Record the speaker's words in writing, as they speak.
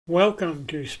Welcome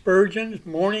to Spurgeon's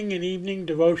Morning and Evening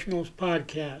Devotionals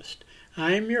Podcast.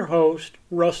 I am your host,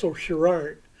 Russell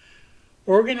Sherrard.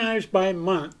 Organized by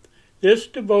month, this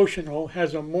devotional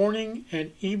has a morning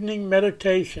and evening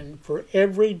meditation for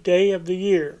every day of the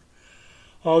year.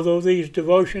 Although these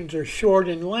devotions are short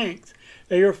in length,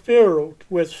 they are filled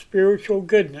with spiritual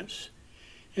goodness.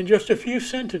 In just a few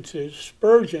sentences,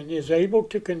 Spurgeon is able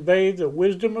to convey the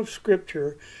wisdom of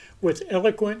Scripture with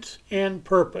eloquence and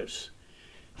purpose.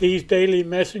 These daily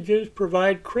messages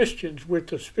provide Christians with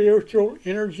the spiritual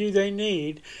energy they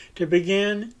need to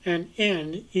begin and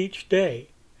end each day.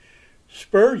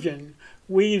 Spurgeon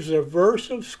weaves a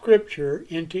verse of Scripture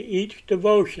into each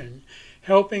devotion,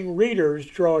 helping readers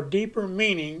draw deeper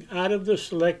meaning out of the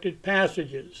selected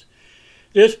passages.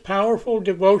 This powerful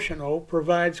devotional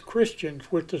provides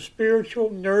Christians with the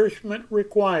spiritual nourishment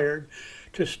required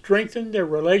to strengthen their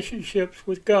relationships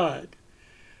with God.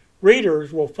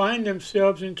 Readers will find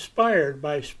themselves inspired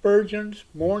by Spurgeon's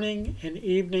morning and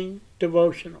evening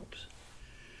devotionals.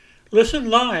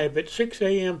 Listen live at 6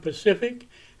 a.m. Pacific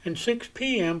and 6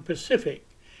 p.m. Pacific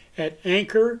at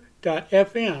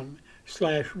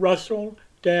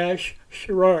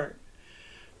anchor.fm/Russell-Sherrard.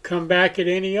 Come back at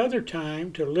any other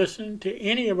time to listen to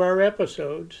any of our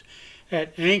episodes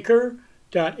at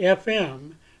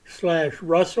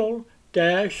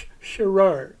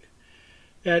anchor.fm/Russell-Sherrard.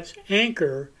 That's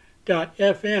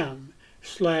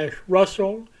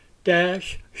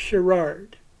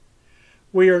anchor.fm/Russell-Sherrard.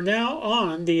 We are now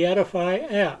on the Edify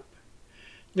app.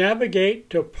 Navigate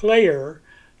to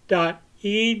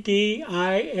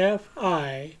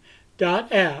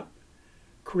player.edifi.app,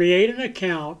 create an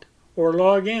account, or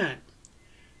log in.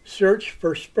 Search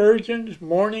for Spurgeon's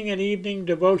Morning and Evening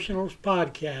Devotionals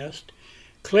Podcast,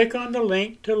 click on the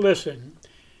link to listen,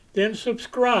 then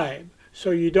subscribe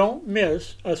so you don't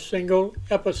miss a single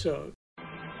episode.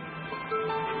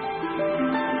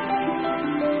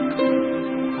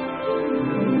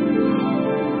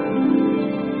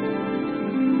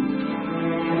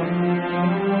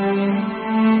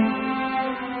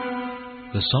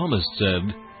 The psalmist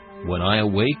said, "When I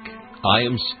awake, I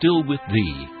am still with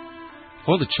Thee."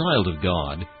 For the child of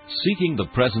God, seeking the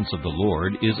presence of the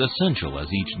Lord is essential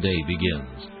as each day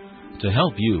begins. To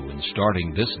help you in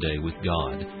starting this day with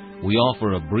God, we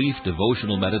offer a brief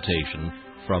devotional meditation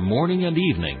from morning and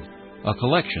evening, a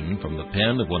collection from the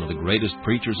pen of one of the greatest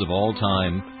preachers of all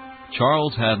time,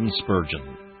 Charles Haddon Spurgeon.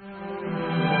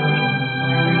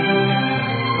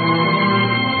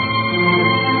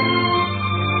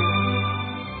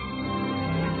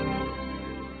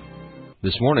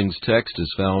 This morning's text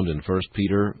is found in 1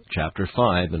 Peter chapter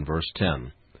 5 and verse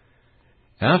 10.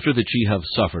 "After that ye have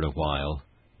suffered a while,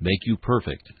 make you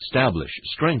perfect, establish,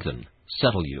 strengthen,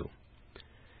 settle you."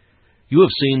 You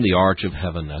have seen the arch of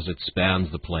heaven as it spans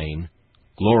the plain.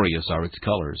 Glorious are its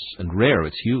colors, and rare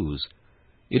its hues.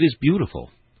 It is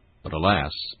beautiful, but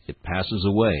alas, it passes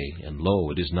away, and lo,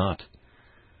 it is not.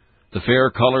 The fair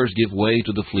colors give way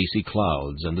to the fleecy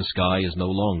clouds, and the sky is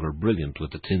no longer brilliant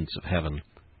with the tints of heaven.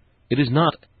 It is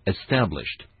not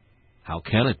established. How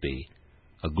can it be?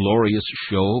 A glorious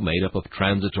show made up of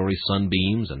transitory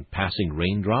sunbeams and passing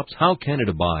raindrops, how can it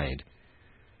abide?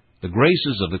 The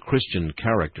graces of the Christian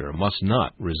character must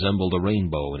not resemble the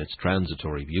rainbow in its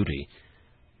transitory beauty,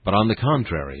 but on the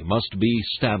contrary must be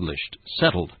established,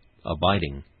 settled,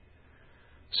 abiding.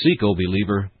 Seek, O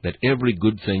believer, that every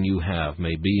good thing you have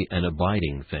may be an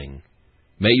abiding thing.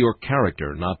 May your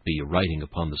character not be a writing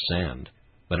upon the sand,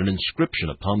 but an inscription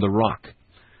upon the rock.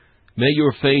 May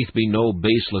your faith be no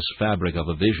baseless fabric of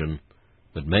a vision,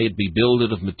 but may it be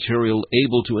builded of material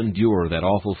able to endure that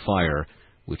awful fire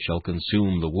which shall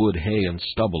consume the wood, hay, and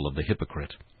stubble of the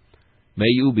hypocrite. May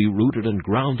you be rooted and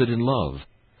grounded in love.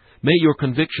 May your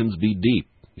convictions be deep,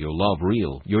 your love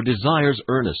real, your desires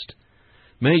earnest.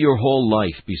 May your whole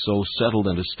life be so settled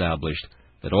and established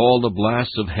that all the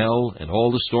blasts of hell and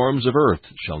all the storms of earth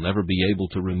shall never be able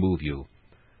to remove you.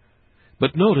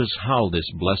 But notice how this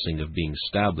blessing of being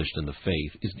established in the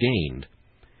faith is gained.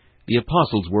 The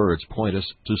Apostle's words point us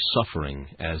to suffering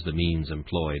as the means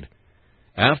employed.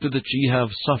 "After that ye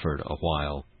have suffered a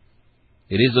while."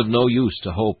 It is of no use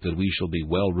to hope that we shall be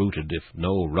well rooted if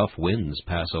no rough winds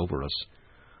pass over us.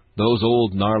 Those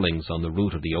old gnarlings on the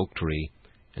root of the oak tree,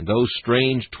 and those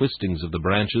strange twistings of the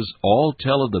branches, all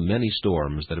tell of the many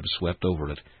storms that have swept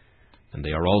over it, and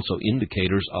they are also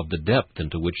indicators of the depth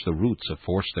into which the roots have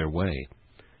forced their way.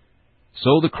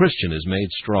 So the Christian is made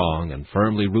strong and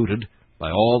firmly rooted by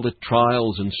all the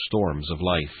trials and storms of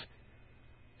life.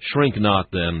 Shrink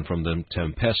not, then, from the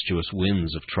tempestuous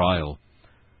winds of trial,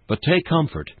 but take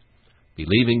comfort,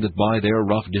 believing that by their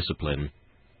rough discipline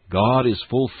God is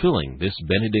fulfilling this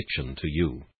benediction to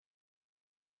you.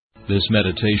 This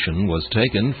meditation was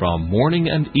taken from Morning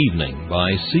and Evening by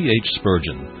C.H.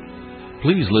 Spurgeon.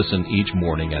 Please listen each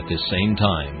morning at this same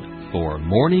time for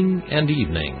Morning and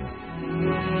Evening.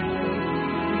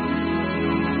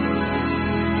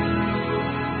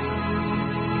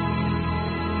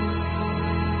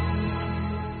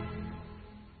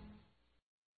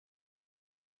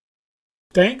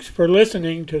 Thanks for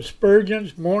listening to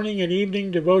Spurgeon's Morning and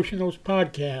Evening Devotionals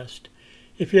podcast.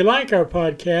 If you like our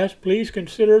podcast, please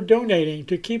consider donating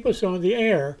to keep us on the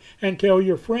air and tell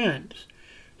your friends.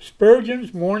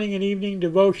 Spurgeon's Morning and Evening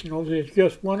Devotionals is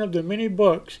just one of the many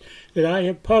books that I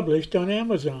have published on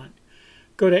Amazon.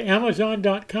 Go to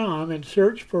Amazon.com and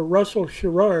search for Russell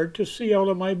Sherrard to see all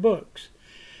of my books.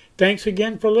 Thanks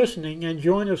again for listening, and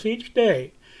join us each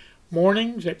day,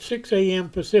 mornings at 6 a.m.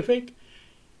 Pacific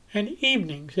and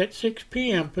evenings at 6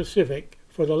 p.m. Pacific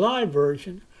for the live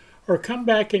version, or come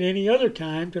back at any other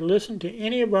time to listen to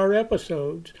any of our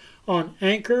episodes on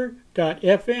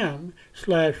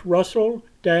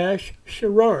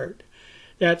anchor.fm/Russell-Sherrard.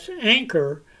 That's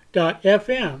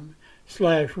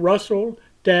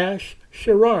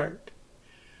anchor.fm/Russell-Sherrard.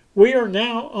 We are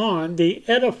now on the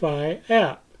Edify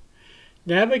app.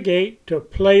 Navigate to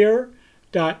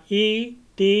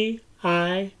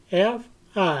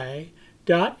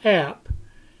player.edifi.app.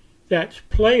 That's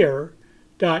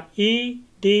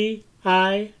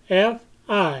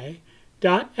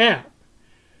player.edifi.app.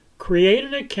 Create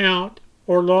an account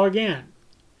or log in.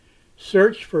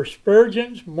 Search for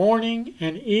Spurgeon's Morning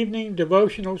and Evening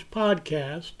Devotionals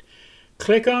podcast.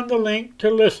 Click on the link to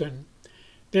listen,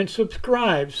 then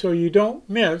subscribe so you don't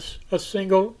miss a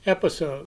single episode.